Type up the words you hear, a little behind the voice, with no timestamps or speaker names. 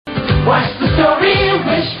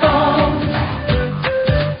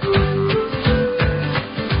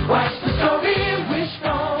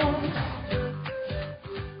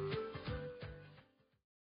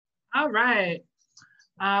right.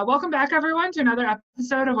 Welcome back, everyone, to another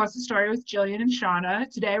episode of What's the Story with Jillian and Shauna.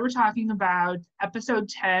 Today, we're talking about episode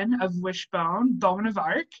 10 of Wishbone, Bone of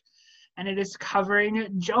Arc, and it is covering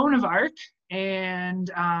Joan of Arc and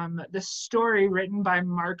the story written by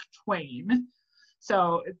Mark Twain.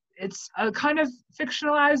 So it's a kind of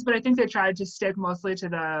fictionalized, but I think they tried to stick mostly to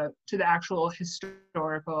the actual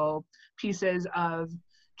historical pieces of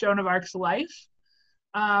Joan of Arc's life.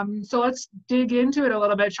 So let's dig into it a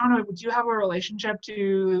little bit. Shauna, do you have a relationship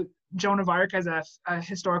to Joan of Arc as a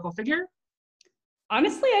historical figure?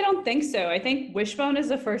 Honestly, I don't think so. I think Wishbone is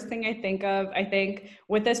the first thing I think of. I think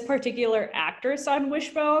with this particular actress on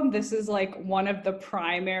Wishbone, this is like one of the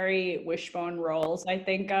primary Wishbone roles I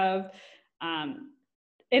think of.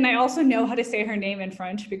 And I also know how to say her name in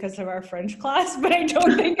French because of our French class, but I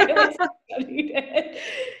don't think I studied it.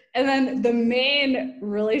 And then the main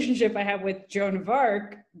relationship I have with Joan of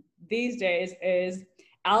Arc these days is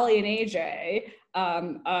Ali and AJ,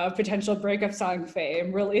 a potential breakup song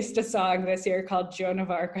fame, released a song this year called Joan of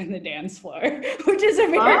Arc on the Dance Floor, which is a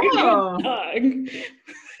very good song.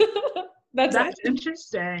 That's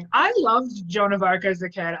interesting. I loved Joan of Arc as a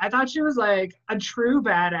kid. I thought she was like a true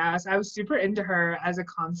badass. I was super into her as a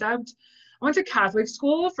concept. I went to Catholic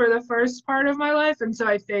school for the first part of my life, and so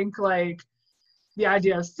I think like the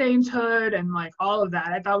idea of sainthood and like all of that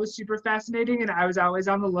I thought was super fascinating, and I was always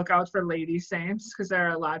on the lookout for lady saints because there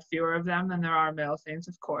are a lot fewer of them than there are male saints,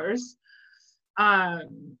 of course.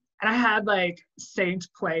 And I had like saint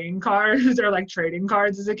playing cards or like trading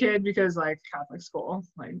cards as a kid because like Catholic school.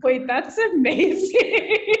 Like, wait, that's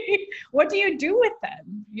amazing. What do you do with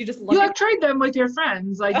them? You just look, you like trade them with your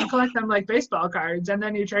friends. Like you collect them like baseball cards and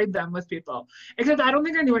then you trade them with people. Except I don't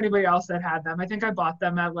think I knew anybody else that had them. I think I bought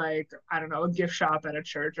them at like, I don't know, a gift shop at a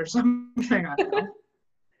church or something. I don't know.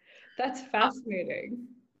 That's fascinating.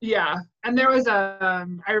 Yeah, and there was I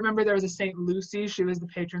remember there was a Saint Lucy. She was the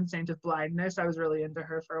patron saint of blindness. I was really into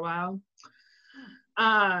her for a while.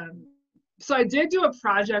 So I did do a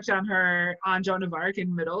project on her, on Joan of Arc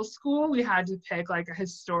in middle school. We had to pick like a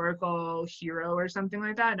historical hero or something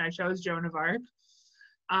like that, and I chose Joan of Arc.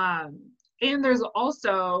 And there's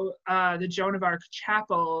also the Joan of Arc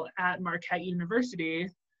Chapel at Marquette University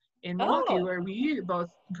in Milwaukee, where we both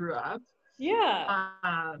grew up. Yeah.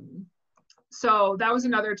 So that was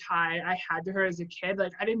another tie I had to her as a kid.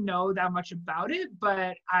 Like I didn't know that much about it,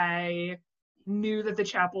 but I knew that the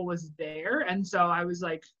chapel was there. And so I was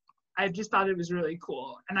like, I just thought it was really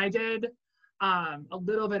cool. And I did a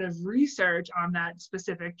little bit of research on that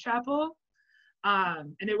specific chapel.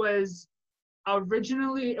 And it was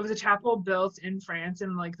originally, it was a chapel built in France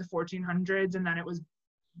in like the 1400s. And then it was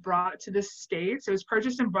brought to the States. It was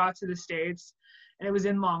purchased and brought to the States. And it was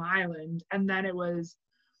in Long Island. And then it was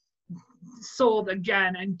sold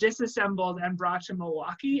again and disassembled and brought to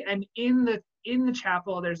Milwaukee. And in the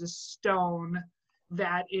chapel there's a stone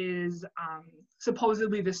that is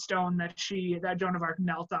supposedly the stone that Joan of Arc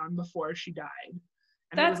knelt on before she died,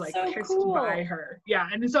 and that's it was like so kissed cool by her. Yeah,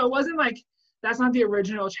 and so it wasn't like, that's not the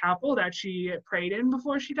original chapel that she prayed in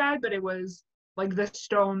before she died, but it was like the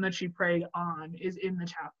stone that she prayed on is in the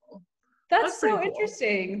chapel. That's so cool.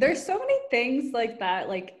 Interesting. There's so many things like that,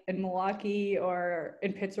 like in Milwaukee or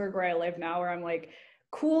in Pittsburgh where I live now, where I'm like,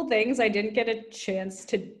 cool things I didn't get a chance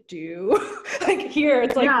to do. Like here,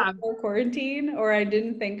 it's like before quarantine, or I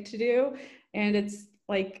didn't think to do. And it's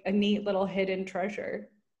like a neat little hidden treasure.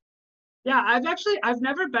 Yeah, I've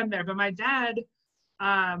never been there, but my dad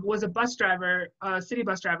was a bus driver, a city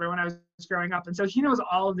bus driver when I was growing up. And so he knows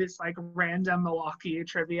all of this like random Milwaukee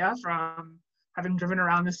trivia from having driven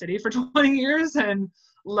around the city for 20 years and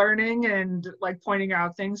learning and like pointing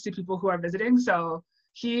out things to people who are visiting. So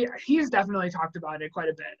he's definitely talked about it quite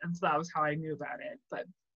a bit. And so that was how I knew about it. But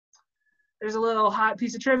there's a little hot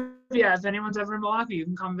piece of trivia. If anyone's ever in Milwaukee, you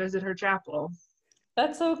can come visit her chapel.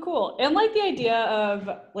 That's so cool. And like the idea of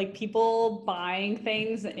like people buying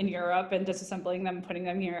things in Europe and disassembling them and putting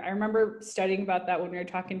them here. I remember studying about that when we were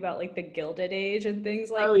talking about like the Gilded Age and things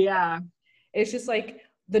like that. Yeah. It's just like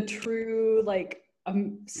the true like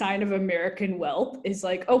sign of American wealth is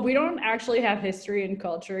like, oh, we don't actually have history and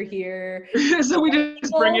culture here. So we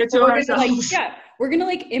just bring it to ourselves. We're gonna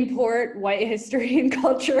like import white history and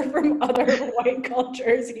culture from other white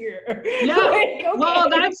cultures here. Yeah. Like, okay. Well,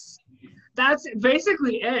 that's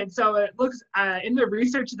basically it. So it looks in the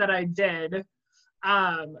research that I did,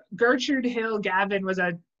 Gertrude Hill Gavin was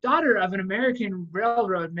a daughter of an American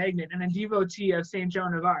railroad magnate and a devotee of Saint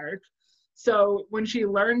Joan of Arc. So when she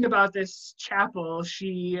learned about this chapel,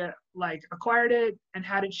 she like acquired it and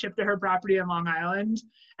had it shipped to her property in Long Island.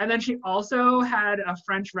 And then she also had a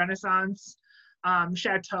French Renaissance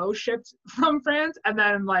chateau shipped from France, and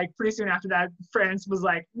then like pretty soon after that, France was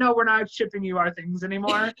like, no, we're not shipping you our things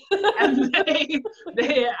anymore. And they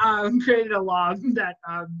created a law that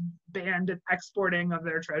banned exporting of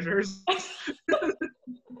their treasures.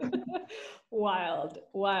 Wild.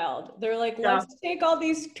 They're like, let's take all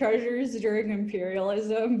these treasures during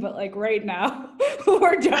imperialism, but like right now,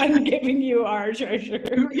 we're done giving you our treasure.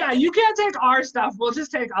 Yeah, you can't take our stuff. We'll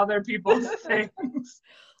just take other people's things.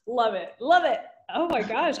 Love it. Oh my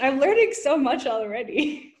gosh, I'm learning so much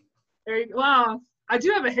already. Well, I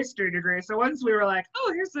do have a history degree, so once we were like,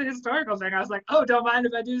 oh, here's the historical thing, I was like, oh, don't mind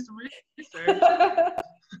if I do some research.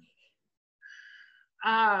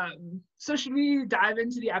 So should we dive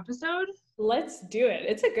into the episode? Let's do it.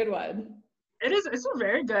 It's a good one. It's a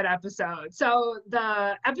very good episode. So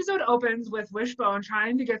the episode opens with Wishbone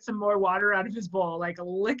trying to get some more water out of his bowl, like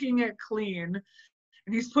licking it clean.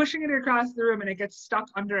 And he's pushing it across the room and it gets stuck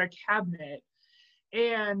under a cabinet.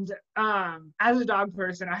 And as a dog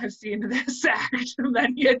person, I have seen this act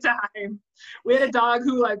many a time. We had a dog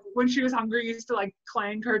who, like, when she was hungry, used to like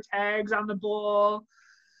clank her tags on the bowl.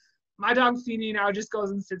 My dog Feeny now just goes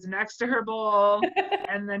and sits next to her bowl,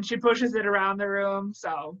 and then she pushes it around the room.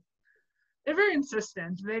 So they're very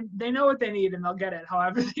insistent. They know what they need, and they'll get it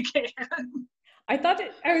however they can. I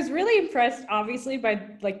was really impressed, obviously, by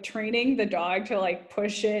like training the dog to like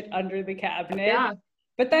push it under the cabinet. Yeah.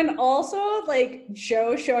 But then also like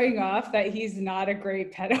Joe showing off that he's not a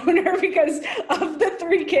great pet owner because of the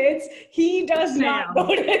 3 kids, he does not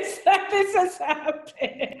notice that this has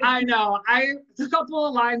happened. I know. A couple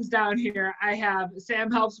of lines down here, I have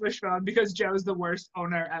Sam helps Wishbone because Joe's the worst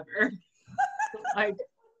owner ever. Like,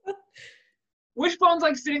 Wishbone's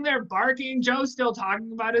like sitting there barking. Joe's still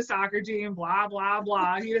talking about his soccer team, blah, blah,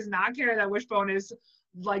 blah. He does not care that Wishbone is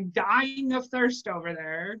like dying of thirst over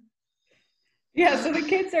there. Yeah, so the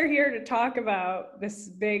kids are here to talk about this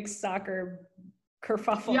big soccer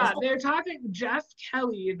kerfuffle. Yeah, they're talking. Jeff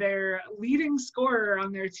Kelly, their leading scorer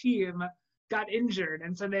on their team, got injured,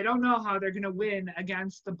 and so they don't know how they're going to win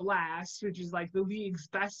against the Blast, which is like the league's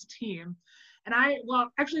best team. And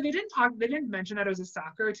actually, they didn't mention that it was a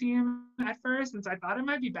soccer team at first, and so I thought it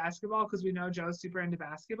might be basketball because we know Joe's super into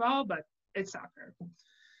basketball, but it's soccer.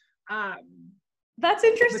 That's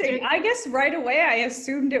interesting. I guess right away I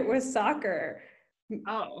assumed it was soccer.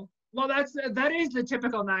 Oh, well, that is the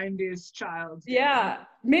typical 90s child. Yeah,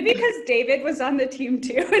 maybe because David was on the team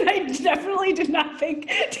too, and I definitely did not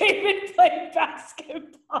think David played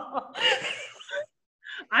basketball.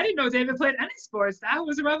 I didn't know David played any sports. That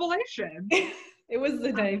was a revelation. It was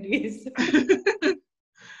the 90s.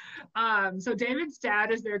 So David's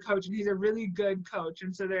dad is their coach, and he's a really good coach,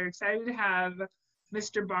 and so they're excited to have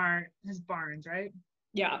Mr. Barnes, right?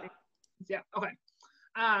 Yeah. Okay.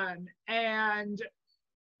 And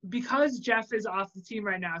because Jeff is off the team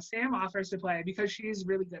right now, Sam offers to play because she's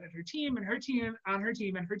really good at her team, and her team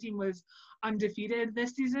was undefeated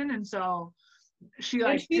this season, and so she's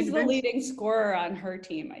the leading scorer on her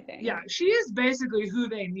team, I think. Yeah, she is basically who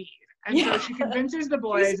they need, and so she convinces the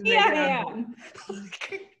boys. And they get on board.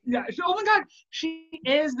 Yeah. Oh my God, she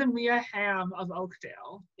is the Mia Hamm of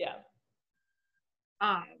Oakdale. Yeah.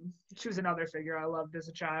 She was another figure I loved as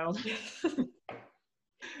a child. She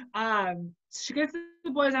gets the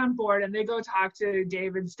boys on board and they go talk to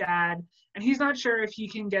David's dad, and he's not sure if he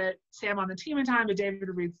can get Sam on the team in time, but David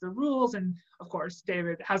reads the rules, and of course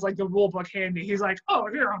David has like the rule book handy. He's like, oh,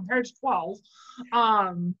 here on page 12.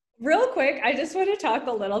 Real quick, I just want to talk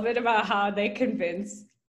a little bit about how they convince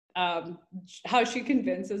how she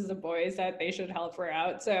convinces the boys that they should help her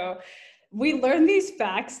out. So we learned these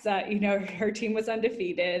facts that, you know, her team was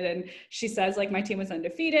undefeated, and she says, like, my team was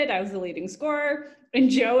undefeated, I was the leading scorer, and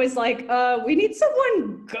Joe is like, we need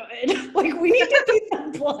someone good, like, we need to be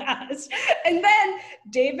the Blast. And then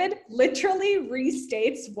David literally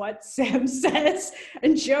restates what Sam says,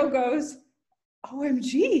 and Joe goes,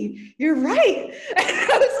 OMG, you're right. And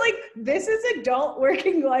I was like, this is adult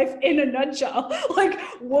working life in a nutshell. Like,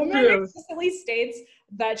 woman explicitly states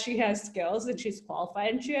that she has skills and she's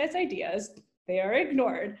qualified and she has ideas. They are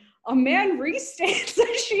ignored. A man restates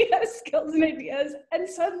that she has skills and ideas, and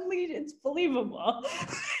suddenly it's believable.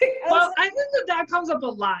 Well, I think that comes up a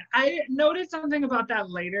lot. I noticed something about that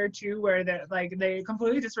later too, where they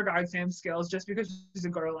completely disregard Sam's skills just because she's a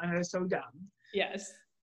girl, and it is so dumb. Yes.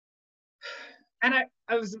 And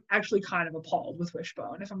I was actually kind of appalled with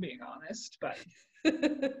Wishbone, if I'm being honest, but.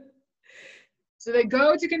 So they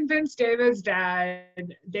go to convince David's dad.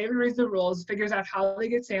 David reads the rules, figures out how they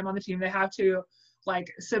get Sam on the team. They have to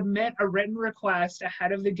like submit a written request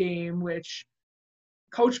ahead of the game, which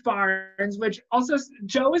Coach Barnes, which also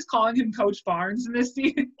Joe is calling him Coach Barnes in this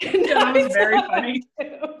scene. That was very funny.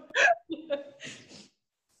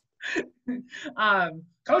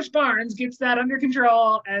 Coach Barnes gets that under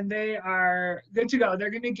control and they are good to go.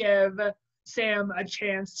 They're going to give Sam a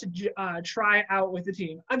chance to try out with the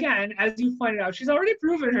team. Again, as you pointed out, she's already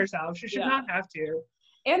proven herself. She should not have to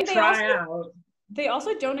and try out. They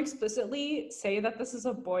also don't explicitly say that this is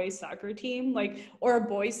a boys soccer team, like, or a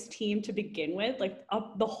boys team to begin with, like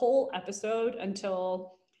the whole episode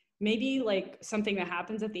until maybe like something that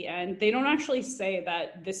happens at the end. They don't actually say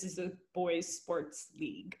that this is a boys sports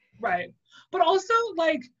league. Right. But also,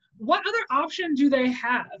 like, what other option do they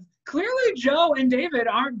have? Clearly Joe and David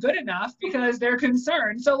aren't good enough because they're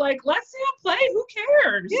concerned. So like, let's see them play. Who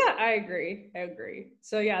cares? Yeah, I agree.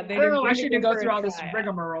 So yeah, they I don't know. I shouldn't go through all this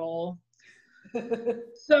rigmarole.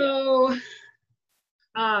 So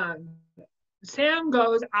Sam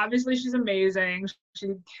goes, obviously she's amazing.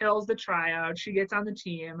 She kills the tryout. She gets on the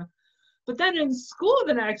team. But then in school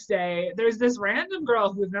the next day, there's this random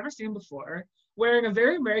girl who we've never seen before wearing a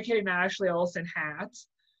very Mary-Kate and Ashley Olsen hat.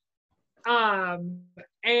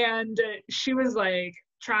 And she was like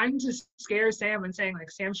trying to scare Sam and saying like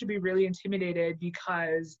Sam should be really intimidated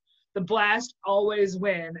because the Blast always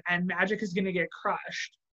win and Magic is gonna get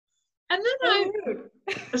crushed. And then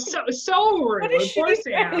so rude, poor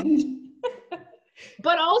Sam.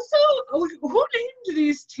 But also, who named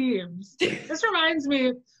these teams? This reminds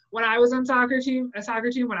me when I was on a soccer team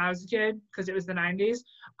when I was a kid, because it was the 90s.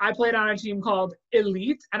 I played on a team called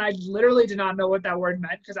Elite, and I literally did not know what that word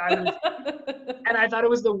meant because and I thought it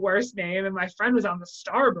was the worst name. And my friend was on the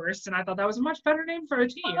Starburst, and I thought that was a much better name for a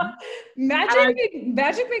team.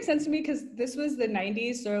 Magic makes sense to me because this was the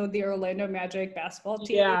 90s, so the Orlando Magic basketball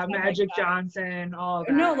team. Yeah, Magic Johnson, all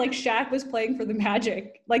that. No, like Shaq was playing for the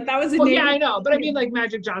Magic. Like that was a name. Yeah, I know, but I mean like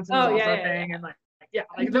Magic Johnson was also a thing, and like. Yeah,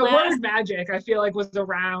 like the word magic, I feel like was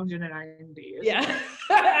around in the 90s. Yeah.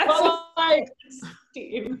 But like,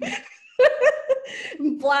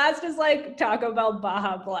 Blast is like Taco Bell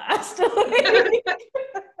Baja Blast. I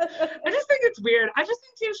just think it's weird. I just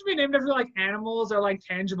think teams should be named after like animals or like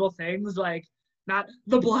tangible things, like not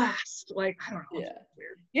the Blast. Like, I don't know. Yeah.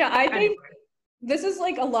 Weird. Yeah, I think this is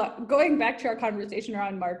like a lot, going back to our conversation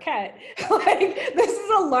around Marquette, like this is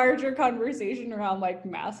a larger conversation around like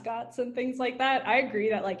mascots and things like that. I agree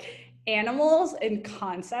that like animals and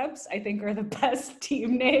concepts, I think, are the best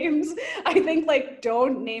team names. I think like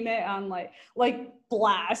don't name it on like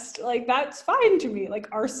Blast. Like that's fine to me. Like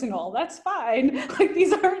Arsenal, that's fine. Like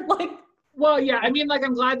these aren't like. Well, yeah, I mean, like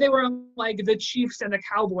I'm glad they were on like the Chiefs and the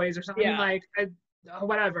Cowboys or something like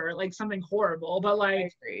whatever, like something horrible. But like. I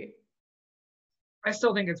agree. I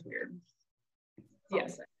still think it's weird.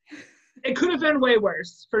 Yes. It could have been way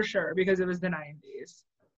worse, for sure, because it was the 90s.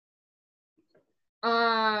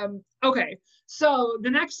 Okay, so the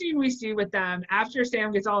next scene we see with them, after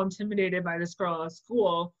Sam gets all intimidated by this girl at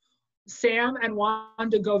school, Sam and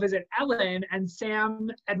Wanda go visit Ellen, and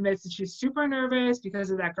Sam admits that she's super nervous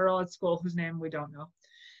because of that girl at school whose name we don't know.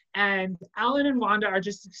 And Ellen and Wanda are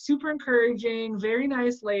just super encouraging, very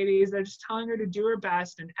nice ladies. They're just telling her to do her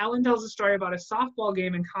best. And Ellen tells a story about a softball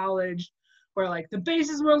game in college where like the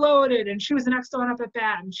bases were loaded and she was the next one up at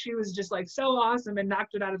bat and she was just like so awesome and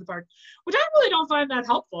knocked it out of the park, which I really don't find that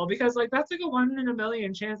helpful because like that's like a 1 in a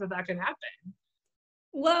million chance that could happen.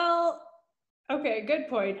 Well, okay, good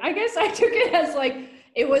point. I guess I took it as like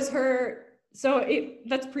it was her. So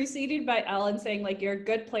that's preceded by Ellen saying like you're a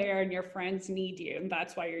good player and your friends need you and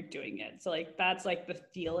that's why you're doing it. So like that's like the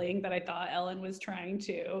feeling that I thought Ellen was trying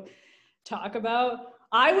to talk about.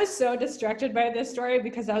 I was so distracted by this story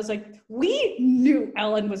because I was like, we knew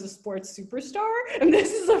Ellen was a sports superstar and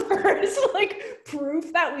this is the first like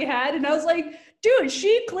proof that we had. And I was like, dude,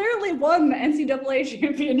 she clearly won the NCAA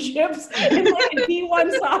championships in like a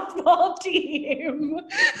D1 softball team.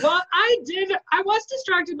 Well, I was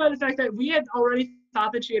distracted by the fact that we had already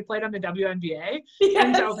thought that she had played on the WNBA. Yes.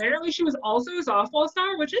 And so apparently she was also a softball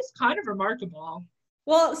star, which is kind of remarkable.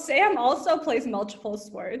 Well, Sam also plays multiple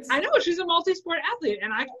sports. I know, she's a multi-sport athlete,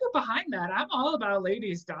 and I can get behind that. I'm all about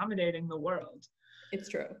ladies dominating the world. It's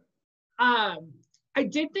true. I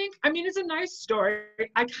did think, I mean, it's a nice story.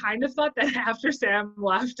 I kind of thought that after Sam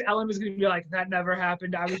left, Ellen was going to be like, that never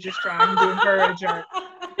happened. I was just trying to encourage her.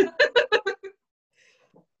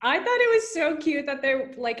 I thought it was so cute that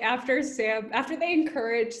they're like, after they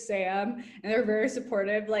encourage Sam and they're very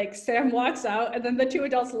supportive, like Sam walks out and then the two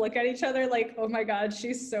adults look at each other like, oh my God,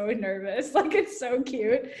 she's so nervous. Like, it's so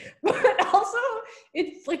cute. But also,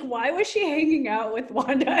 it's like, why was she hanging out with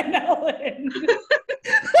Wanda and Ellen?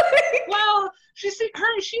 Well, she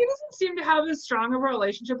doesn't seem to have as strong of a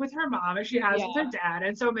relationship with her mom as she has with her dad.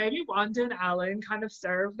 And so maybe Wanda and Ellen kind of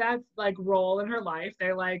serve that like role in her life.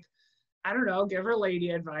 They like, I don't know, give her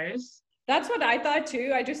lady advice. That's what I thought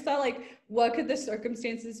too. I just thought like, what could the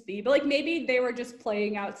circumstances be? But like maybe they were just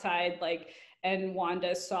playing outside, like, and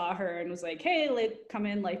Wanda saw her and was like, hey, come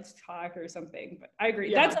in, let's talk or something. But I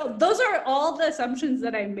agree. Yeah. Those are all the assumptions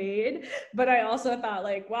that I made. But I also thought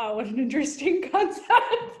like, wow, what an interesting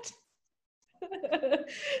concept.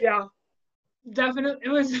 Yeah, definitely.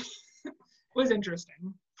 It was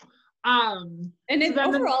interesting. And then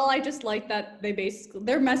overall, I just like that they basically,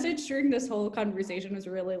 their message during this whole conversation was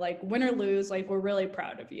really like, win or lose, like, we're really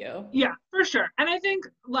proud of you. Yeah, for sure. And I think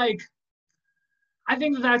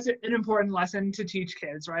that's an important lesson to teach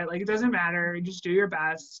kids, right? Like, it doesn't matter, just do your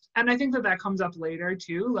best. And I think that comes up later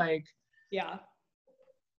too. Like, yeah,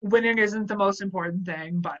 winning isn't the most important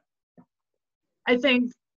thing, but I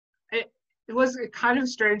think it was a kind of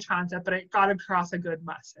strange concept, but it got across a good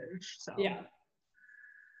message. So yeah.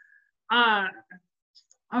 All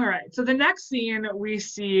right. So the next scene we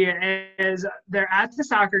see is they're at the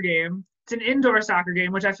soccer game. It's an indoor soccer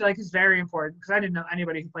game, which I feel like is very important because I didn't know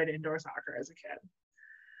anybody who played indoor soccer as a kid.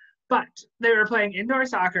 But they were playing indoor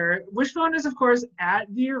soccer. Wishbone is, of course,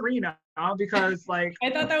 at the arena because, like, I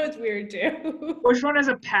thought that was weird too. Wishbone has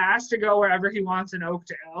a pass to go wherever he wants in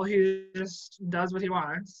Oakdale. He just does what he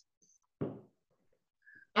wants.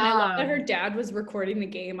 And I love that her dad was recording the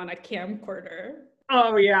game on a camcorder.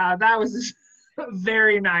 Oh, yeah, that was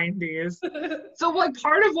very 90s. So, like,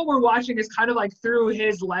 part of what we're watching is kind of like through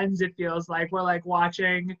his lens, it feels like. We're, like,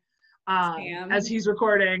 watching as he's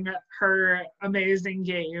recording her amazing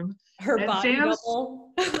game. Her and body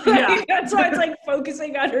double. Yeah. That's why it's, like,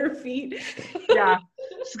 focusing on her feet. Yeah.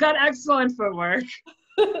 She's got excellent footwork.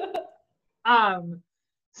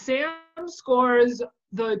 Sam scores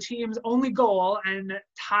the team's only goal and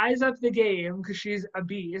ties up the game because she's a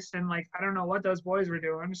beast and like I don't know what those boys were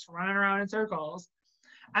doing, just running around in circles.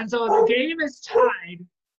 And so the game is tied.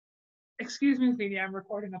 Excuse me, Feeny, I'm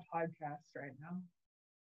recording a podcast right now.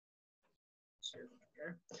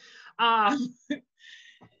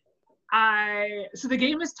 So the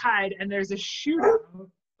game is tied and there's a shootout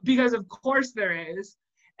because of course there is.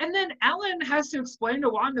 And then Ellen has to explain to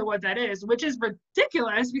Wanda what that is, which is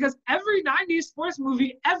ridiculous because every 90s sports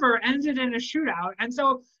movie ever ended in a shootout. And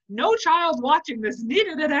so no child watching this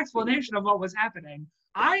needed an explanation of what was happening.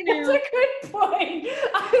 I knew. That's a good point.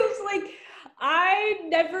 I was like, I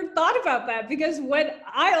never thought about that because when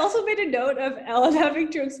I also made a note of Ellen having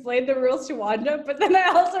to explain the rules to Wanda, but then I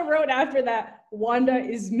also wrote after that, Wanda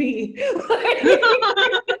is me.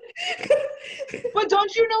 But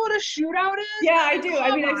don't you know what a shootout is? Yeah, I do.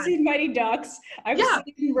 I mean, I've seen Mighty Ducks. I've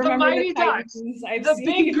seen the Mighty Ducks. The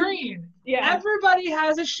Big Green. Yeah. Everybody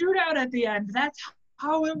has a shootout at the end. That's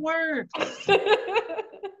how it works.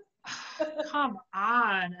 Come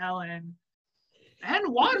on, Ellen.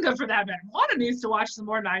 And Wanda, for that matter. Wanda needs to watch some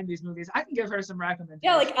more 90s movies. I can give her some recommendations.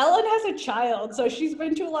 Yeah, like Ellen has a child, so she's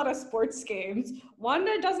been to a lot of sports games.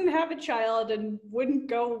 Wanda doesn't have a child and wouldn't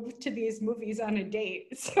go to these movies on a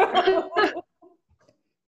date.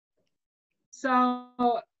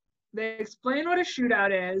 So they explain what a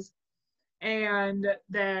shootout is, and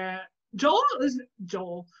Joe is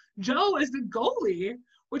the goalie,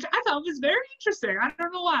 which I thought was very interesting. I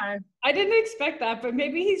don't know why. I didn't expect that, but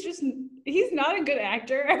maybe he's not a good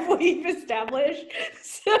actor, as we've established.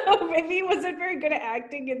 So maybe he wasn't very good at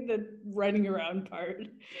acting in the running around part.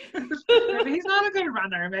 Maybe he's not a good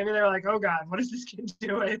runner. Maybe they're like, oh God, what is this kid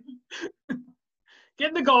doing? Get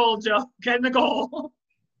in the goal, Joe. Get in the goal.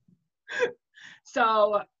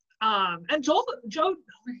 So, and Joe,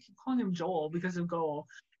 I keep calling him Joel because of goal.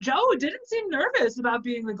 Joe didn't seem nervous about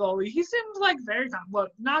being the goalie. He seemed like very, well,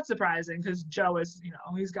 not surprising because Joe is,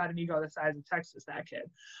 he's got an ego the size of Texas, that kid.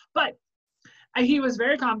 But he was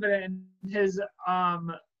very confident in his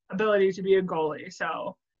ability to be a goalie.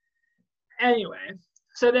 So anyway,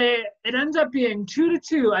 it ends up being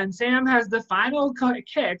 2-2, and Sam has the final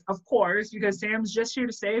kick, of course, because Sam's just here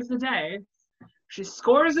to save the day. She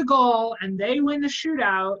scores a goal, and they win the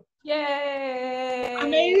shootout. Yay!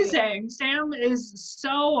 Amazing. Sam is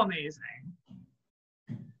so amazing.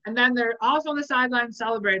 And then they're off on the sideline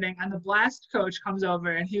celebrating, and the Blast coach comes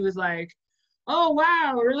over, and he was like, oh,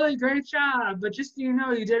 wow, really great job. But just so you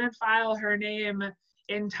know, you didn't file her name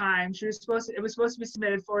in time. It was supposed to be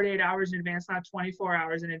submitted 48 hours in advance, not 24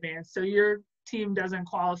 hours in advance. So your team doesn't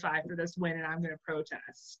qualify for this win, and I'm going to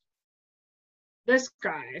protest. This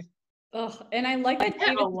guy. Ugh, and I like that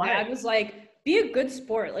David's dad was like, be a good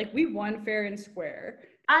sport. Like, we won fair and square.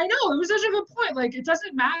 I know. It was such a good point. Like, it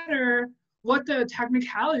doesn't matter what the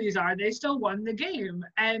technicalities are, they still won the game.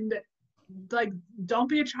 And like, don't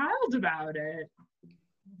be a child about it.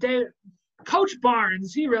 Coach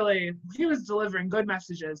Barnes, he was delivering good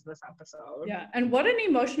messages this episode. Yeah, and what an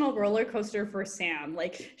emotional roller coaster for Sam.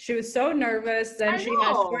 Like, she was so nervous, then she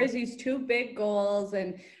scores these 2 big goals,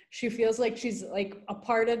 and she feels like she's like a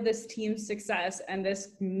part of this team's success, and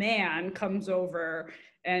this man comes over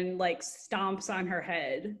and like stomps on her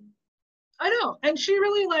head. I know, and she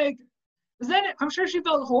really like, then I'm sure she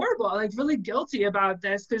felt horrible, like really guilty about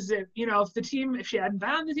this, because if she hadn't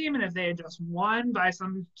found the team and if they had just won by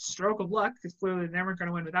some stroke of luck, because clearly they weren't going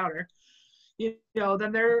to win without her,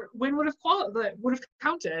 then their win would have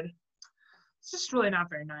counted. It's just really not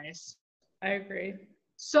very nice. I agree.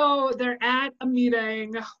 So they're at a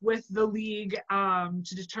meeting with the league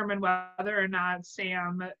to determine whether or not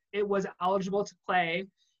Sam was eligible to play.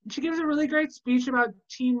 And she gives a really great speech about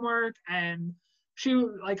teamwork and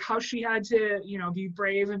how she had to, be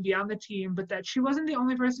brave and be on the team, but that she wasn't the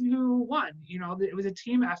only person who won. It was a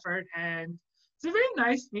team effort, and it's a very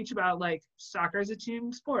nice speech about like soccer is a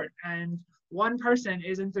team sport, and one person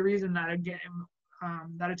isn't the reason that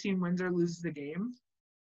a team wins or loses the game.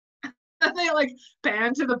 And they like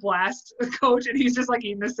pan to the Blast coach, and he's just like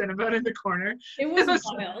eating a Cinnabon in the corner. It was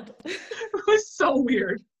wild. It was so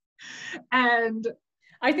weird. And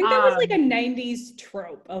I think that was like a 90s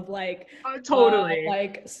trope of like totally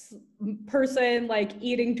like person like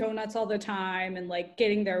eating donuts all the time and like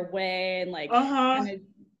getting their way and like kind of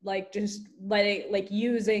like just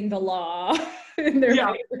using the law in their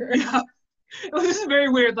favor. Yeah. It was just very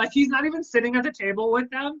weird. Like, he's not even sitting at the table with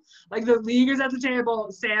them. Like, the league is at the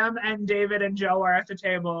table. Sam and David and Joe are at the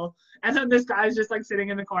table. And then this guy's just, like, sitting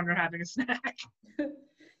in the corner having a snack.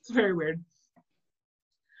 It's very weird.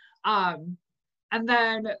 And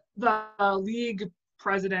then the league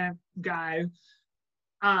president guy.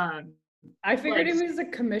 I figured he was a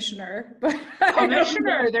commissioner. But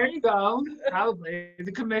commissioner, there you go. Probably.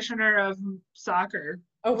 The commissioner of soccer.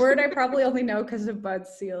 A word I probably only know because of Bud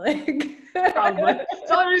Selig. Probably. It's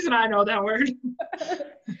the only reason I know that word.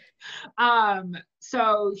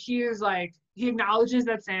 So he acknowledges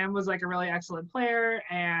that Sam was like a really excellent player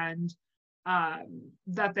and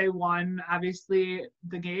that they won, obviously,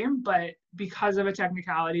 the game, but because of a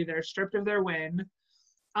technicality, they're stripped of their win.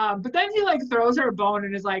 But then he like throws her a bone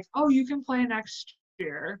and is like, oh, you can play next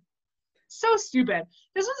year. So stupid.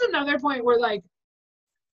 This was another point where like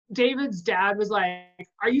David's dad was like,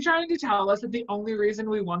 are you trying to tell us that the only reason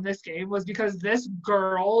we won this game was because this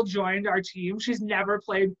girl joined our team? She's never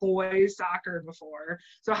played boys soccer before.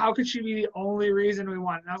 So how could she be the only reason we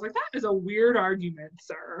won? And I was like, that is a weird argument,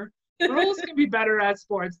 sir. Girls can be better at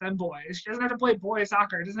sports than boys. She doesn't have to play boys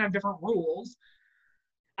soccer. It doesn't have different rules.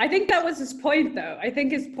 I think that was his point, though. I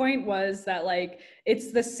think his point was that, like,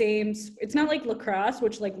 it's the same. It's not like lacrosse,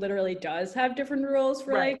 which, like, literally does have different rules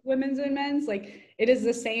for, like, women's and men's. Like, it is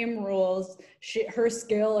the same rules. Her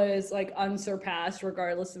skill is, like, unsurpassed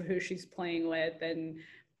regardless of who she's playing with.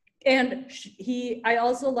 I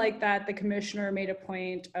also like that the commissioner made a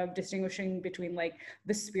point of distinguishing between, like,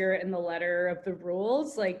 the spirit and the letter of the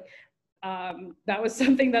rules. Like, that was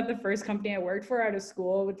something that the first company I worked for out of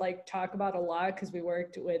school would like talk about a lot because we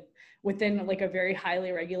worked within like a very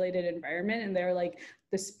highly regulated environment, and they're like,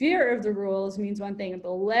 the spirit of the rules means one thing and the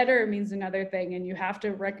letter means another thing, and you have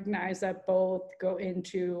to recognize that both go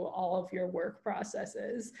into all of your work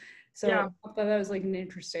processes. So I thought that was like an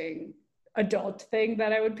interesting adult thing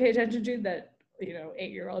that I would pay attention to that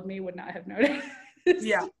 8-year-old me would not have noticed.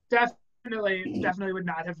 Yeah, definitely would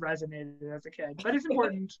not have resonated as a kid, but it's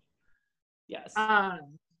important. Yes.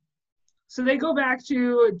 So they go back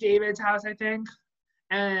to David's house, I think,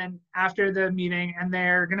 and after the meeting, and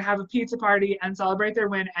they're going to have a pizza party and celebrate their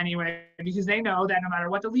win anyway, because they know that no matter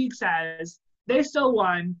what the league says, they still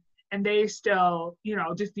won, and they still,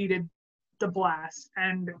 defeated the Blast.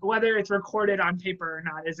 And whether it's recorded on paper or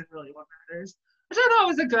not isn't really what matters. Which I thought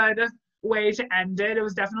was a good way to end it. It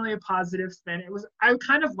was definitely a positive spin. I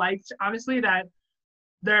kind of liked, honestly, that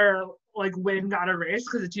their like win got erased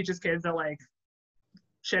because it teaches kids that like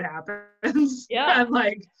shit happens. Yeah. And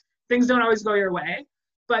like things don't always go your way.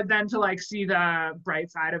 But then to like see the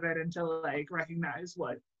bright side of it and to like recognize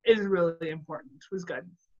what is really important was good.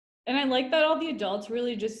 And I like that all the adults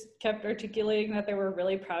really just kept articulating that they were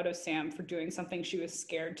really proud of Sam for doing something she was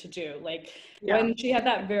scared to do. Like when she had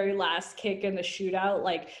that very last kick in the shootout,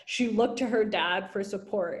 like she looked to her dad for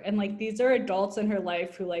support. And like these are adults in her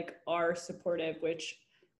life who like are supportive, which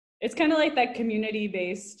it's kind of like that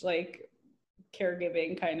community-based like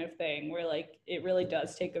caregiving kind of thing where like it really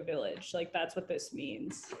does take a village. Like that's what this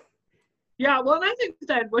means. Yeah, well, and I think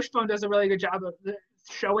that Wishbone does a really good job of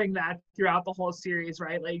showing that throughout the whole series,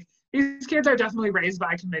 right? Like these kids are definitely raised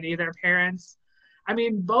by committee. Their parents, I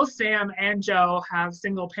mean, both Sam and Joe have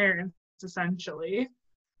single parents essentially,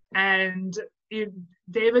 and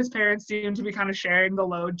David's parents seem to be kind of sharing the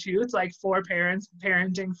load too. It's like 4 parents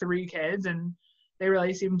parenting 3 kids, and they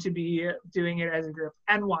really seem to be doing it as a group.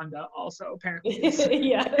 And Wanda also apparently is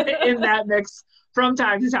Yeah. in that mix from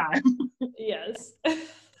time to time. Yes.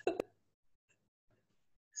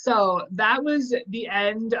 So that was the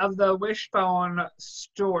end of the Wishbone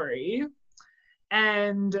story.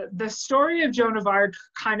 And the story of Joan of Arc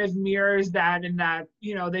kind of mirrors that, in that,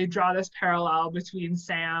 you know, they draw this parallel between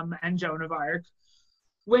Sam and Joan of Arc,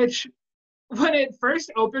 which when it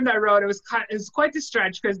first opened, I wrote it was quite the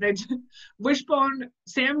stretch, because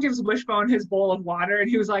Sam gives Wishbone his bowl of water, and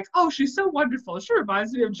he was like, "Oh, she's so wonderful. She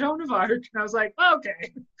reminds me of Joan of Arc." And I was like,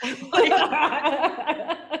 okay. Like,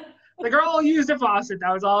 the girl used a faucet.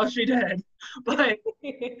 That was all she did. But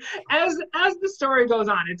as the story goes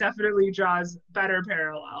on, it definitely draws better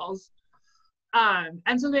parallels.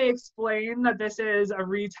 And so they explain that this is a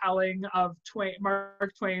retelling of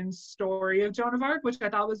Mark Twain's story of Joan of Arc, which I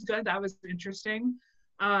thought was good. That was interesting.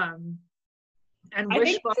 And I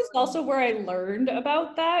think this is also where I learned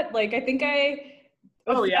about that. Like, I think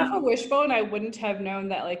for Wishbone, I wouldn't have known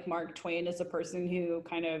that like Mark Twain is a person who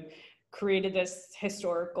kind of created this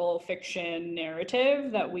historical fiction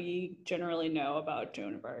narrative that we generally know about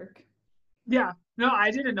Joan of Arc. Yeah, no,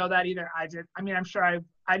 I didn't know that either. I mean, I'm sure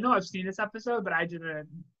I know I've seen this episode, but I didn't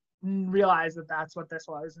realize that that's what this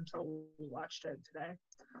was until we watched it today.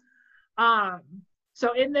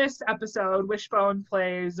 So in this episode, Wishbone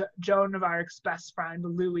plays Joan of Arc's best friend,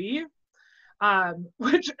 Louis,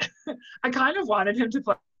 which I kind of wanted him to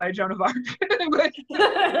play Joan of Arc.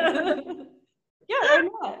 Yeah, why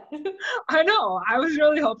not? I know. I was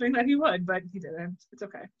really hoping that he would, but he didn't. It's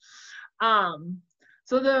okay.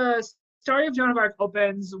 So the story of Joan of Arc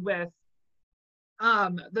opens with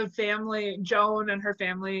the family, Joan and her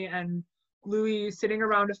family, and Louis sitting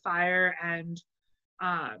around a fire, and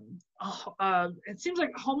it seems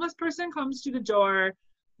like a homeless person comes to the door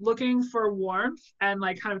looking for warmth, and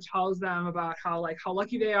like kind of tells them about how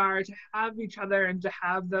lucky they are to have each other and to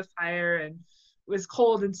have the fire, and it was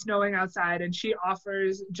cold and snowing outside, and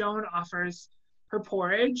Joan offers her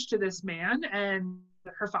porridge to this man, and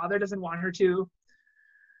her father doesn't want her to.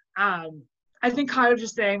 I think kind of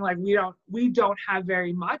just saying like, we don't have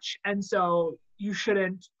very much, and so you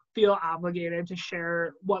shouldn't feel obligated to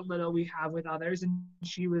share what little we have with others. And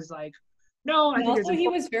she was like, no. And also he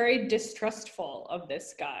was very distrustful of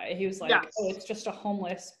this guy. He was like, yes. Oh, it's just a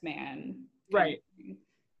homeless man. Right.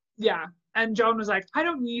 Yeah. And Joan was like, I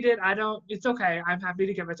don't need it. It's okay. I'm happy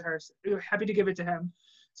to give it to her. Happy to give it to him.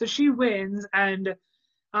 So she wins, and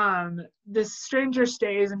this stranger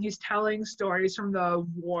stays, and he's telling stories from the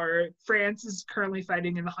war. France is currently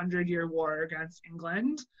fighting in the 100-Year War against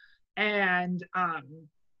England, and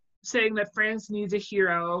saying that France needs a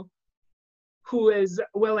hero who is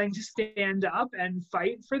willing to stand up and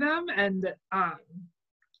fight for them, and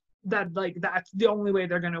that like that's the only way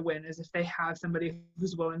they're going to win is if they have somebody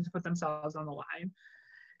who's willing to put themselves on the line.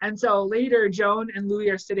 And so later, Joan and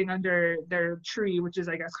Louis are sitting under their tree, which is,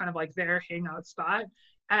 I guess, kind of like their hangout spot.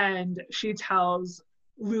 And she tells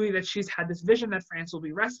Louis that she's had this vision that France will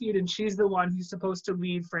be rescued, and she's the one who's supposed to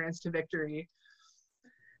lead France to victory.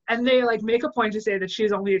 And they like make a point to say that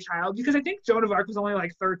she's only a child, because I think Joan of Arc was only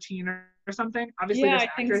like 13 or something. Obviously, this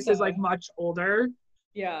actress is like much older.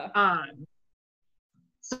 Yeah.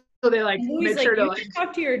 So they like make sure to like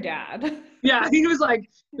talk to your dad. Yeah, he was like,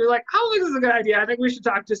 they're like, I don't think this is a good idea. I think we should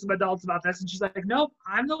talk to some adults about this. And she's like, nope,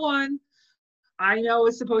 I'm the one. I know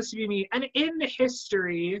it's supposed to be me. And in the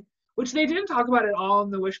history, which they didn't talk about at all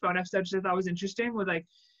in the Wishbone episode, which I thought was interesting, with like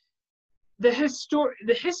the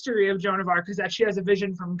history of Joan of Arc is that she has a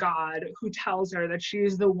vision from God who tells her that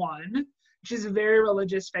she's the one. She's a very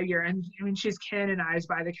religious figure, and I mean, she's canonized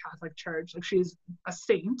by the Catholic Church. Like, she's a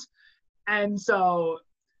saint. And so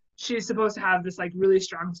she's supposed to have this like really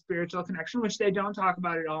strong spiritual connection, which they don't talk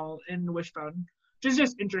about at all in the Wishbone, which is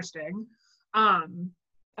just interesting.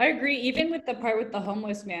 I agree. Even with the part with the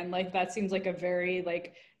homeless man, like that seems like a very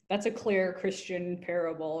like, that's a clear Christian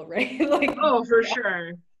parable, right? Like, oh, for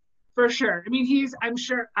sure. For sure. I mean, I'm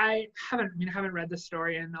sure I haven't read the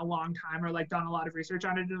story in a long time, or like done a lot of research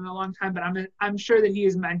on it in a long time, but I'm sure that he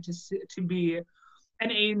is meant to be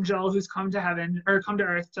an angel who's come to heaven or come to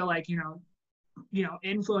earth to like,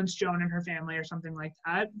 influence Joan and her family or something like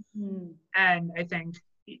that. Mm. And I think,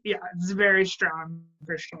 yeah, it's a very strong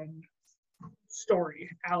Christian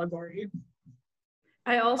allegory.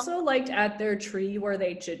 I also liked at their tree where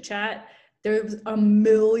they chit chat There was a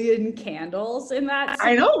million candles in that scene.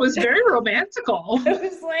 I know, it was very romantical. It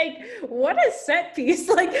was like, what a set piece.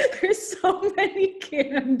 Like, there's so many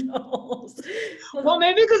candles. Well,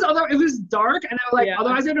 maybe because it was dark, and Yeah.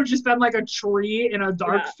 otherwise it would have just been like a tree in a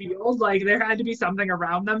dark Yeah. field. Like, there had to be something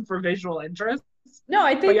around them for visual interest. No,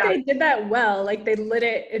 I think yeah. they did that well. Like, they lit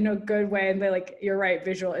it in a good way, and they like, you're right,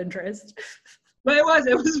 visual interest. But it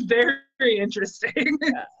was very, very interesting.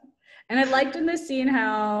 Yeah. And I liked in this scene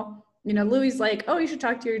how, you know, Louis like, oh, you should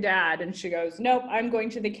talk to your dad. And she goes, nope, I'm going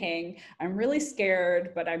to the king. I'm really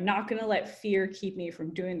scared, but I'm not going to let fear keep me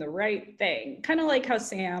from doing the right thing. Kind of like how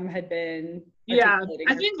Sam had been. Yeah,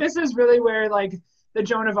 I think this is really where like the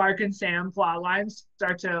Joan of Arc and Sam plot lines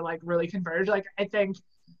start to like really converge. Like, I think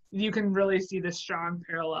you can really see the strong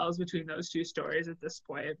parallels between those two stories at this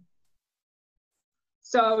point.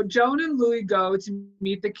 So Joan and Louis go to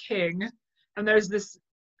meet the king, and there's this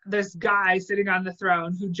guy sitting on the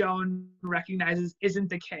throne who Joan recognizes isn't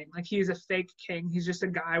the king. Like, he's a fake king. He's just a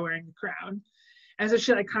guy wearing a crown. And so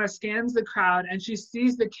she like kind of scans the crowd, and she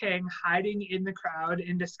sees the king hiding in the crowd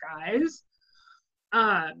in disguise.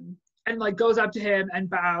 And like goes up to him and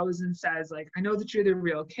bows and says like, I know that you're the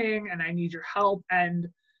real king and I need your help. And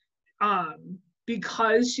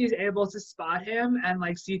because she's able to spot him and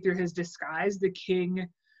like see through his disguise, the king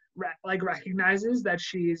recognizes that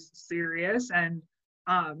she's serious and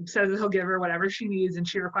says that he'll give her whatever she needs, and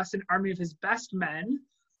she requests an army of his best men,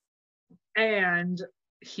 and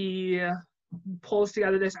he pulls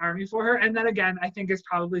together this army for her. And then again, I think is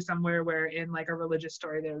probably somewhere where in like a religious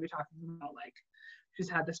story they would be talking about like she's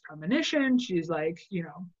had this premonition, she's like, you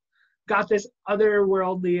know, got this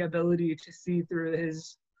otherworldly ability to see through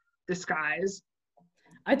his disguise.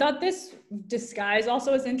 I thought this disguise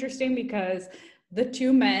also was interesting because the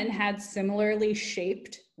two men had similarly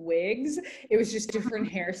shaped wigs. It was just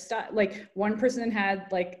different hairstyle. Like, one person had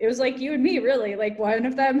like, it was like you and me really, like one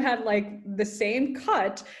of them had like the same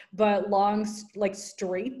cut but long like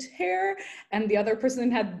straight hair, and the other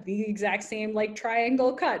person had the exact same like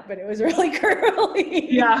triangle cut, but it was really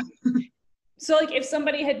curly. Yeah. So like if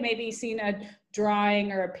somebody had maybe seen a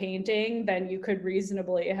drawing or a painting, then you could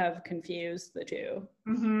reasonably have confused the two.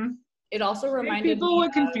 Mm-hmm. It also reminded people me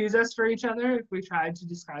would confuse us for each other if we tried to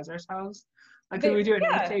disguise ourselves. Like, could we do an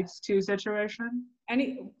It Takes Two situation?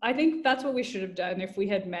 I think that's what we should have done if we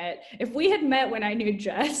had met. If we had met when I knew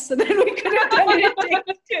Jess, then we could have done It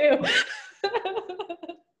Takes Two.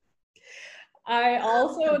 I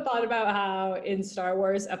also thought about how in Star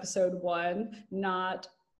Wars Episode 1, not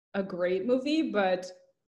a great movie, but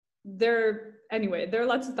there are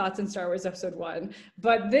lots of thoughts in Star Wars Episode 1,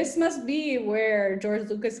 but this must be where George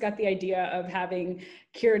Lucas got the idea of having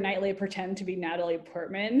Keira Knightley pretend to be Natalie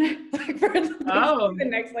Portman like for the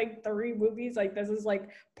next like 3 movies. Like, this is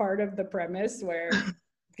like part of the premise where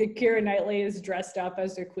Keira Knightley is dressed up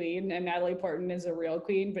as a queen and Natalie Portman is a real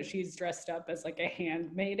queen, but she's dressed up as like a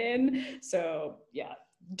handmaiden. So yeah,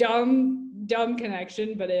 dumb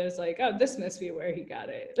connection, but it was like, oh, this must be where he got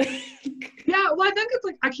it. Yeah, well, I think it's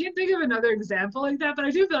like, I can't think of another example like that, but I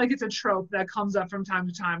do feel like it's a trope that comes up from time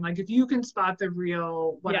to time. Like, if you can spot the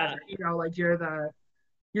real whatever, you know, like you're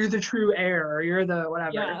the true heir, or you're the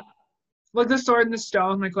whatever. Yeah. Like the sword and the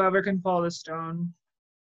stone, like whoever can pull the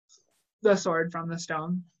sword from the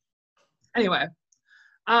stone. Anyway,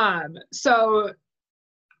 so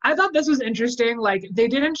I thought this was interesting. Like, they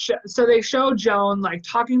didn't so they show Joan like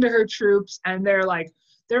talking to her troops, and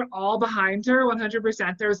they're all behind her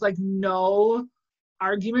 100%. There's like no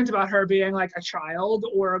argument about her being like a child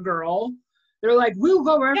or a girl. They're like, we'll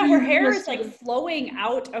go wherever. Yeah, her hair is like flowing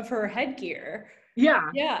out of her headgear.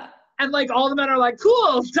 Yeah. And like all the men are like,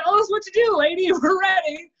 cool, tell us what to do, lady, we're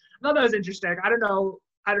ready. I thought that was interesting. I don't know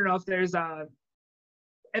if there's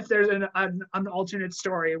an alternate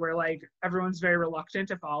story where like everyone's very reluctant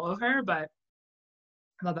to follow her, but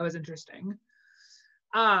I thought that was interesting.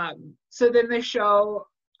 So then they show,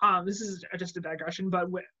 this is just a digression, but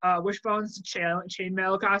Wishbone's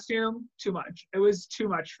chainmail costume, too much. It was too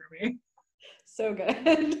much for me. So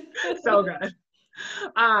good. So good.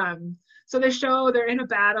 So they show they're in a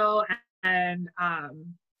battle, and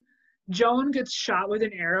Joan gets shot with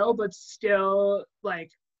an arrow, but still like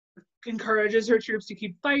encourages her troops to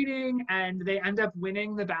keep fighting, and they end up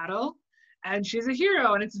winning the battle, and she's a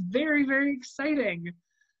hero, and it's very, very exciting.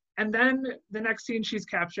 And then the next scene, she's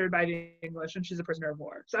captured by the English and she's a prisoner of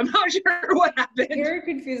war. So I'm not sure what happened. Very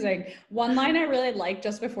confusing. One line I really liked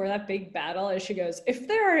just before that big battle is she goes, "If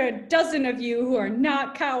there are a dozen of you who are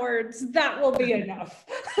not cowards, that will be enough."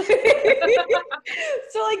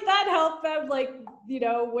 So like that helped them like, you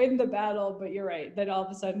know, win the battle. But you're right. Then all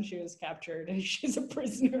of a sudden she was captured and she's a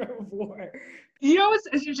prisoner of war. You know,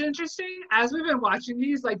 it's interesting as we've been watching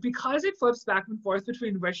these, like, because it flips back and forth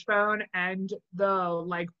between Wishbone and the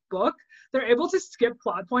like book, they're able to skip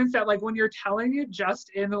plot points that, like, when you're telling it just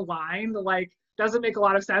in a line, like, doesn't make a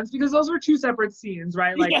lot of sense because those were two separate scenes,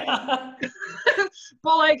 right? Like, yeah.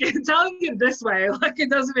 But like telling it this way, like, it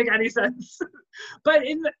doesn't make any sense. But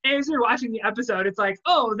as you're watching the episode, it's like,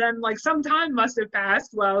 oh, then like some time must have passed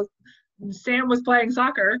while Sam was playing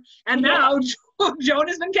soccer, and now Joan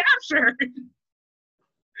has been captured.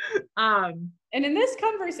 And in this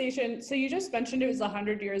conversation, so you just mentioned it was the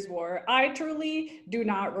 100 Years' War. I truly do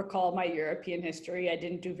not recall my European history. I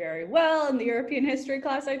didn't do very well in the European history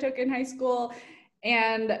class I took in high school.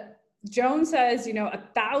 And Joan says, you know,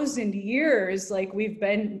 1,000 years, like we've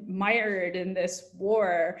been mired in this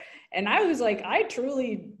war. And I was like, I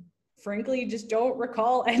truly, frankly, just don't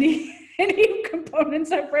recall any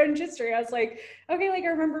components of French history. I was like, okay, like I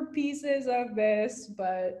remember pieces of this,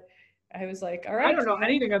 but I was like, all right. I don't know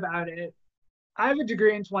anything about it. I have a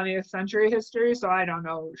degree in 20th century history, so I don't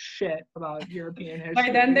know shit about European history. By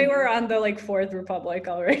then they were on the like Fourth Republic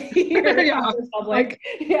already. Yeah. Republic.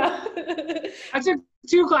 Yeah. I took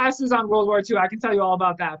 2 classes on World War II. I can tell you all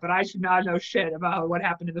about that, but I should not know shit about what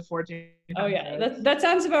happened in the 14th. Oh yeah, that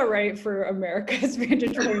sounds about right for America's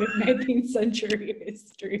mandatory 19th century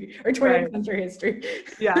history or 20th century history.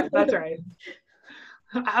 Yeah, that's right.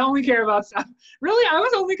 I only care about stuff. Really, I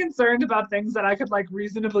was only concerned about things that I could like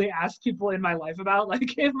reasonably ask people in my life about.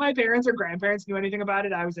 Like if my parents or grandparents knew anything about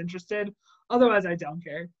it, I was interested. Otherwise, I don't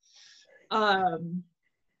care.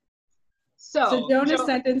 So Joan is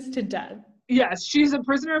sentenced to death. Yes, she's a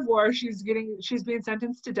prisoner of war. She's being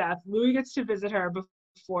sentenced to death. Louis gets to visit her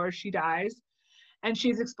before she dies. And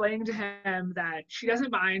she's explaining to him that she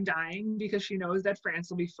doesn't mind dying because she knows that France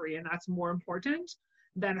will be free, and that's more important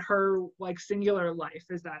than her like singular life,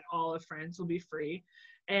 is that all of France will be free.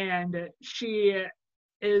 And she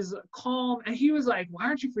is calm, and he was like, why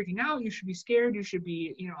aren't you freaking out? You should be scared, you should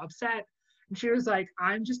be, you know, upset. And she was like,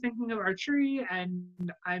 I'm just thinking of our tree, and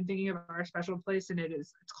I'm thinking of our special place, and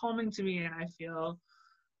it's calming to me, and I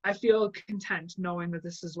feel content knowing that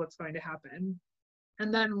this is what's going to happen.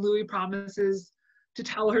 And then Louis promises to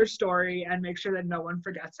tell her story and make sure that no one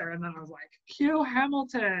forgets her. And then I was like, cue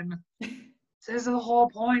Hamilton. This is the whole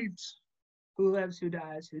point. Who lives, who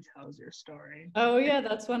dies, who tells your story? Oh yeah,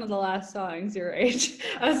 that's one of the last songs. You're right.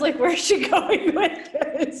 I was like, where's she going with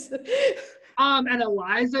this? And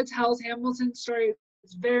Eliza tells Hamilton's story.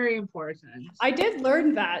 It's very important. I did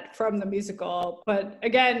learn that from the musical, but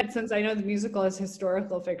again, since I know the musical is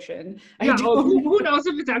historical fiction, who knows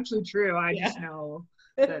if it's actually true? I just know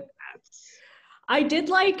that that's. I did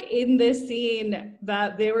like in this scene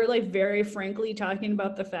that they were like very frankly talking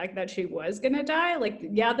about the fact that she was gonna die. Like,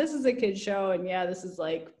 yeah, this is a kid's show, and yeah, this is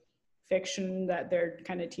like fiction that they're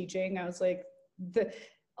kind of teaching. I was like,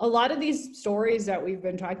 a lot of these stories that we've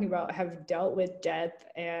been talking about have dealt with death,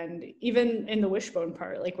 and even in the Wishbone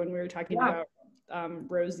part, like when we were talking about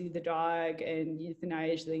Rosie the dog and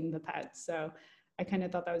euthanizing the pets. So I kind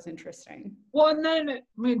of thought that was interesting. Well, and then, I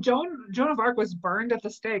mean, Joan of Arc was burned at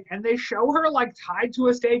the stake, and they show her like tied to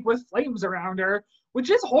a stake with flames around her,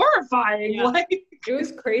 which is horrifying. Yeah. Like, it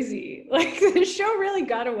was crazy. Like the show really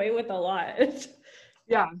got away with a lot.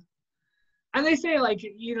 Yeah. And they say, like,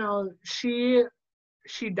 you know, she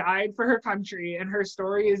died for her country, and her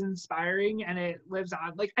story is inspiring, and it lives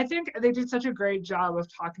on. Like, I think they did such a great job of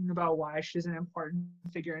talking about why she's an important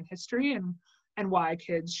figure in history, and why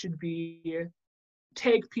kids should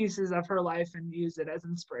take pieces of her life and use it as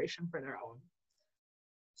inspiration for their own.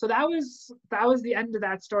 So that was the end of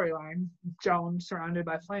that storyline. Joan surrounded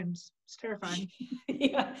by flames. It's terrifying.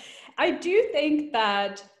 Yeah, I do think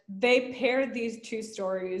that they paired these two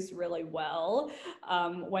stories really well.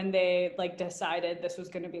 When they like decided this was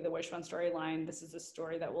going to be the Wishbone storyline, this is a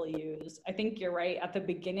story that we'll use. I think you're right. At the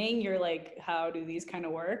beginning, you're like, how do these kind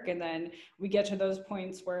of work? And then we get to those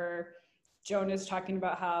points where Joan is talking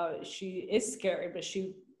about how she is scary, but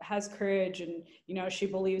she has courage, and you know, she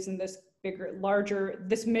believes in this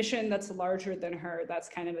this mission that's larger than her. That's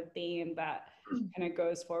kind of a theme that kind of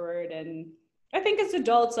goes forward. And I think as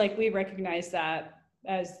adults, like, we recognize that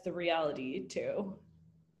as the reality too.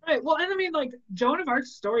 Right. Well, and I mean, like, Joan of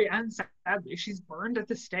Arc's story ends sadly. She's burned at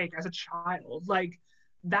the stake as a child. Like,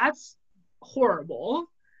 that's horrible.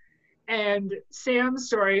 And Sam's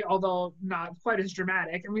story, although not quite as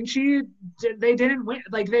dramatic, I mean, they didn't win.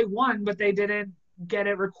 Like, they won, but they didn't get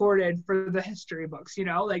it recorded for the history books, you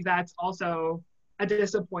know? Like, that's also a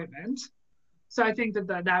disappointment. So I think that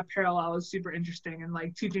that parallel is super interesting, and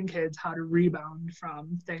like teaching kids how to rebound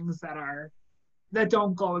from things that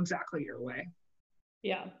don't go exactly your way.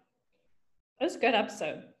 Yeah. It was a good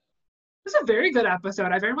episode. It was a very good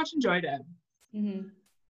episode. I very much enjoyed it. Mm-hmm.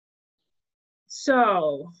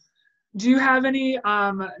 So, do you have any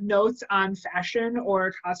notes on fashion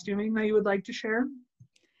or costuming that you would like to share?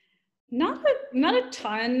 Not a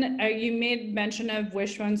ton. You made mention of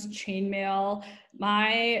Wishbone's chainmail.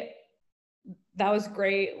 That was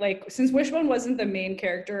great. Like, since Wishbone wasn't the main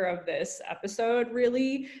character of this episode,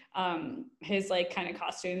 really, his like kind of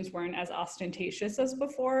costumes weren't as ostentatious as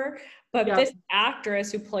before. But this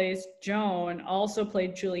actress who plays Joan also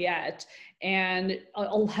played Juliet, and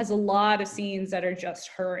has a lot of scenes that are just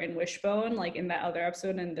her and Wishbone, like in that other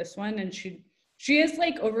episode and this one. And she is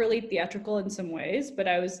like overly theatrical in some ways, but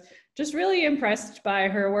I was just really impressed by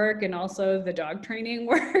her work and also the dog training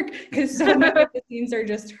work, because so many of the scenes are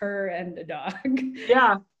just her and a dog.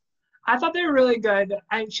 Yeah, I thought they were really good.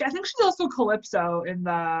 I think she's also Calypso in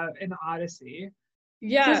the Odyssey.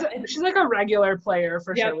 Yeah, she's like a regular player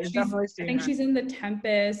for sure. We've definitely seen. I think her. She's in the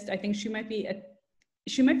Tempest. I think she might be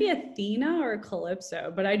Athena or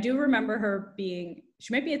Calypso, but I do remember her being.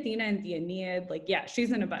 She might be Athena in the Aeneid. Like, yeah,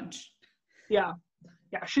 she's in a bunch. Yeah.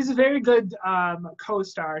 Yeah, she's a very good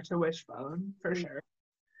co-star to Wishbone, for sure.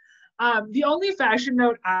 The only fashion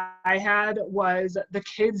note I had was the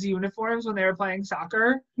kids' uniforms when they were playing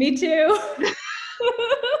soccer. Me too.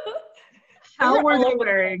 How were they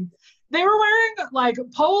wearing? They were wearing like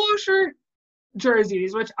polo shirt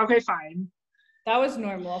jerseys, which, okay, fine. That was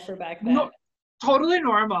normal for back then. Totally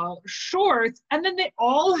normal. Shorts, and then they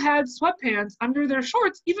all had sweatpants under their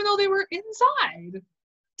shorts, even though they were inside.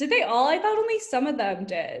 Did they all? I thought only some of them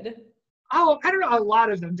did. Oh, I don't know. A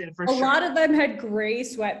lot of them did, for sure. A lot of them had gray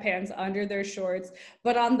sweatpants under their shorts,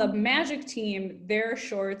 but on the Magic team, their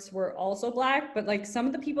shorts were also black, but like some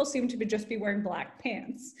of the people seemed to just be wearing black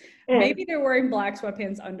pants. Maybe they're wearing black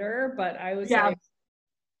sweatpants under, but I was like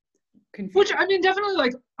confused. Which, I mean, definitely,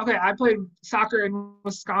 like, okay, I played soccer in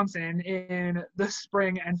Wisconsin in the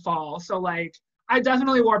spring and fall, so like, I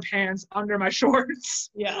definitely wore pants under my shorts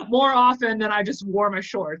more often than I just wore my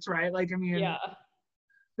shorts, right? Like, I mean,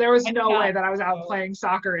 there was no way that I was out playing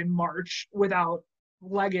soccer in March without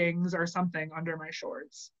leggings or something under my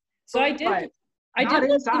shorts. So I did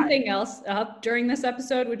look something else up during this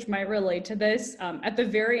episode, which might relate to this. At the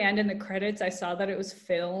very end in the credits, I saw that it was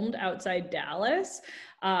filmed outside Dallas.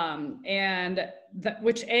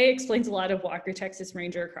 Which explains a lot of Walker, Texas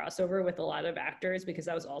Ranger crossover with a lot of actors, because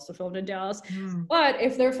that was also filmed in Dallas. But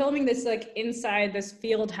if they're filming this like inside this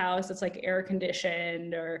field house that's like air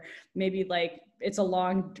conditioned, or maybe like it's a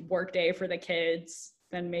long work day for the kids,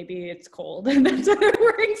 then maybe it's cold and that's why they're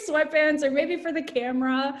wearing sweatpants. Or maybe for the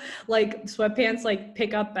camera, like sweatpants like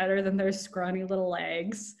pick up better than their scrawny little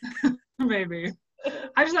legs. Maybe.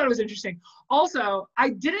 I just thought it was interesting. Also, I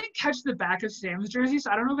didn't catch the back of Sam's jersey,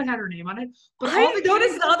 so I don't know if it had her name on it. But I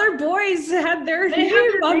noticed the other boys had their name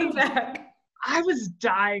on the back. I was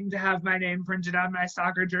dying to have my name printed on my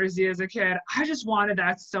soccer jersey as a kid. I just wanted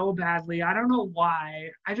that so badly. I don't know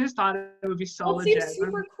why. I just thought it would be so legit. It seems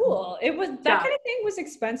super cool. It was that kind of thing was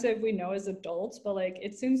expensive, we know, as adults, but like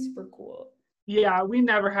it seems super cool. Yeah, we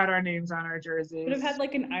never had our names on our jerseys. Would have had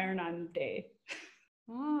like an iron-on day.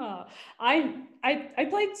 Oh, I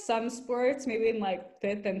played some sports maybe in like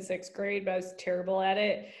 5th and 6th grade, but I was terrible at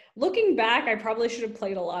it. Looking back, I probably should have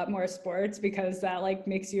played a lot more sports, because that like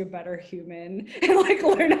makes you a better human and like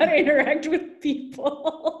learn how to interact with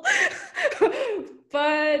people.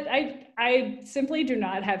 But I simply do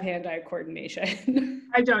not have hand-eye coordination.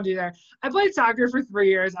 I don't either. I played soccer for 3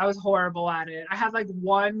 years. I was horrible at it. I had like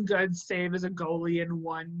one good save as a goalie in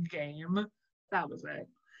one game. That was it.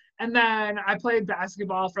 And then I played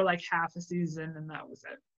basketball for like half a season, and that was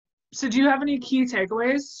it. So do you have any key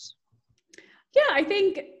takeaways? Yeah, I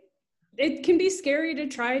think it can be scary to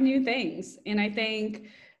try new things. And I think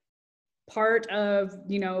part of,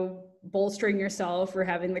 bolstering yourself or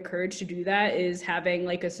having the courage to do that is having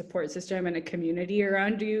like a support system and a community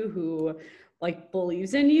around you who like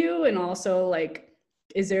believes in you, and also like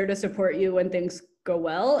is there to support you when things go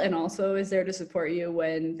well, and also is there to support you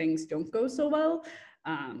when things don't go so well.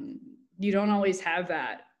 You don't always have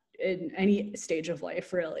that in any stage of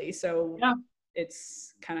life, really. So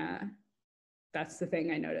it's kind of, that's the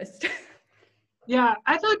thing I noticed. Yeah,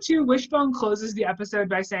 I thought too, Wishbone closes the episode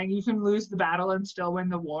by saying you can lose the battle and still win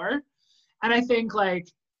the war. And I think like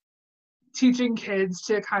teaching kids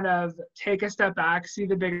to kind of take a step back, see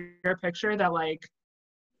the bigger picture, that like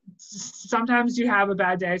sometimes you have a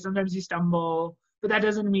bad day, sometimes you stumble, but that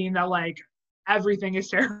doesn't mean that like everything is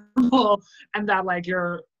terrible and that like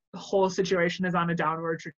your whole situation is on a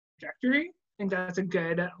downward trajectory. I think that's a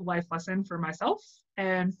good life lesson for myself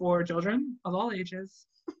and for children of all ages.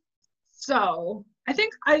 So I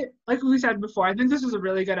think like we said before, I think this was a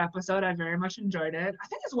really good episode. I very much enjoyed it. I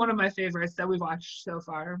think it's one of my favorites that we've watched so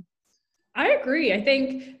far. I agree. I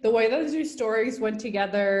think the way those two stories went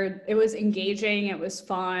together, it was engaging, it was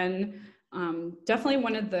fun. Definitely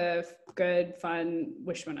one of the good, fun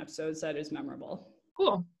Wishbone episodes that is memorable.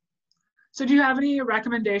 Cool. So do you have any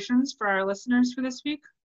recommendations for our listeners for this week?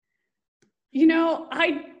 You know,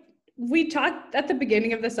 we talked at the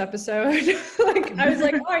beginning of this episode, like I was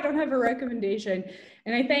like, oh, I don't have a recommendation.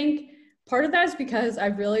 And I think part of that is because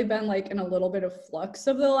I've really been like in a little bit of flux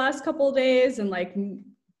over the last couple of days and like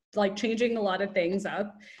changing a lot of things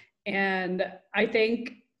up. And I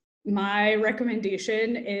think my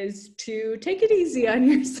recommendation is to take it easy on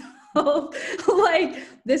yourself. Like,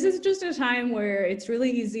 this is just a time where it's really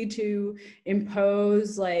easy to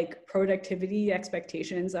impose like productivity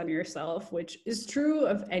expectations on yourself, which is true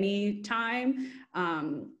of any time.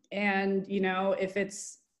 And, you know, if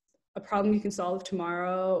it's a problem you can solve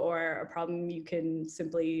tomorrow or a problem you can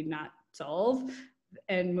simply not solve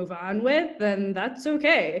and move on with, then that's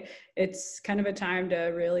okay. It's kind of a time to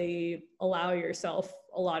really allow yourself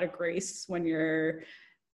a lot of grace when you're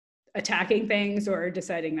attacking things or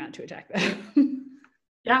deciding not to attack them.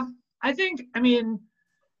 Yeah, I mean,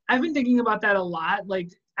 I've been thinking about that a lot. Like,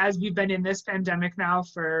 as we've been in this pandemic now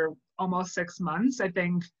for almost 6 months, I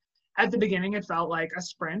think at the beginning it felt like a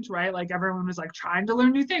sprint, right? Like everyone was like trying to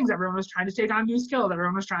learn new things. Everyone was trying to take on new skills.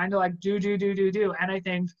 Everyone was trying to like do. And I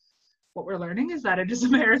think what we're learning is that it is a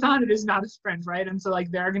marathon. It is not a sprint, right? And so like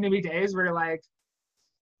there are going to be days where like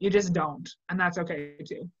you just don't, and that's okay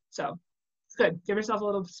too. So it's good. Give yourself a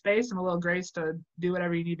little space and a little grace to do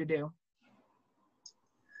whatever you need to do.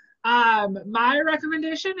 My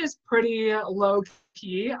recommendation is pretty low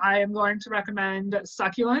key. I am going to recommend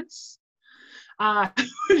succulents.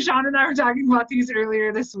 Sean and I were talking about these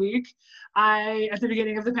earlier this week. At the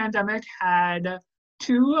beginning of the pandemic, had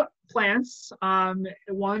 2 plants,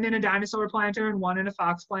 one in a dinosaur planter and one in a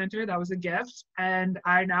fox planter. That was a gift. And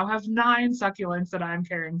I now have 9 succulents that I'm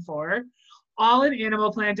caring for, all in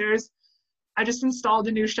animal planters. I just installed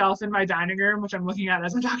a new shelf in my dining room, which I'm looking at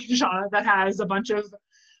as I'm talking to Shauna, that has a bunch of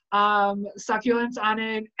succulents on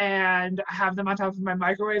it, and I have them on top of my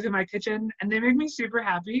microwave in my kitchen, and they make me super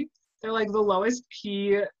happy. They're like the lowest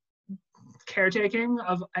key caretaking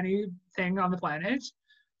of anything on the planet.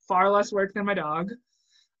 Far less work than my dog,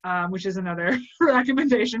 which is another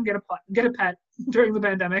recommendation. Get a pet during the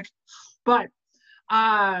pandemic. But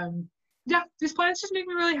yeah, these plants just make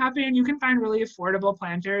me really happy, and you can find really affordable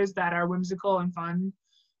planters that are whimsical and fun.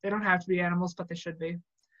 They don't have to be animals, but they should be.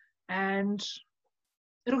 And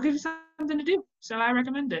it'll give you something to do. So I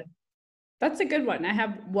recommend it. That's a good one. I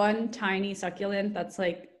have one tiny succulent that's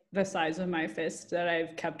like the size of my fist that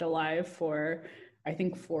I've kept alive for, I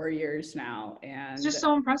think, 4 years now. And it's just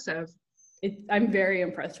so impressive. I'm very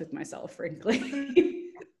impressed with myself, frankly.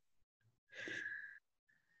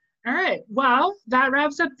 All right. Well, that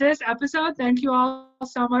wraps up this episode. Thank you all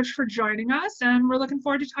so much for joining us, and we're looking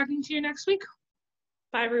forward to talking to you next week.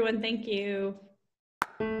 Bye, everyone. Thank you.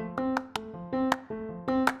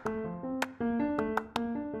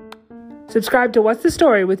 Subscribe to What's the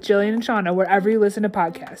Story with Jillian and Shauna wherever you listen to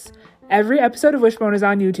podcasts. Every episode of Wishbone is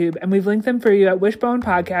on YouTube, and we've linked them for you at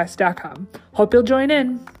wishbonepodcast.com. Hope you'll join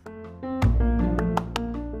in.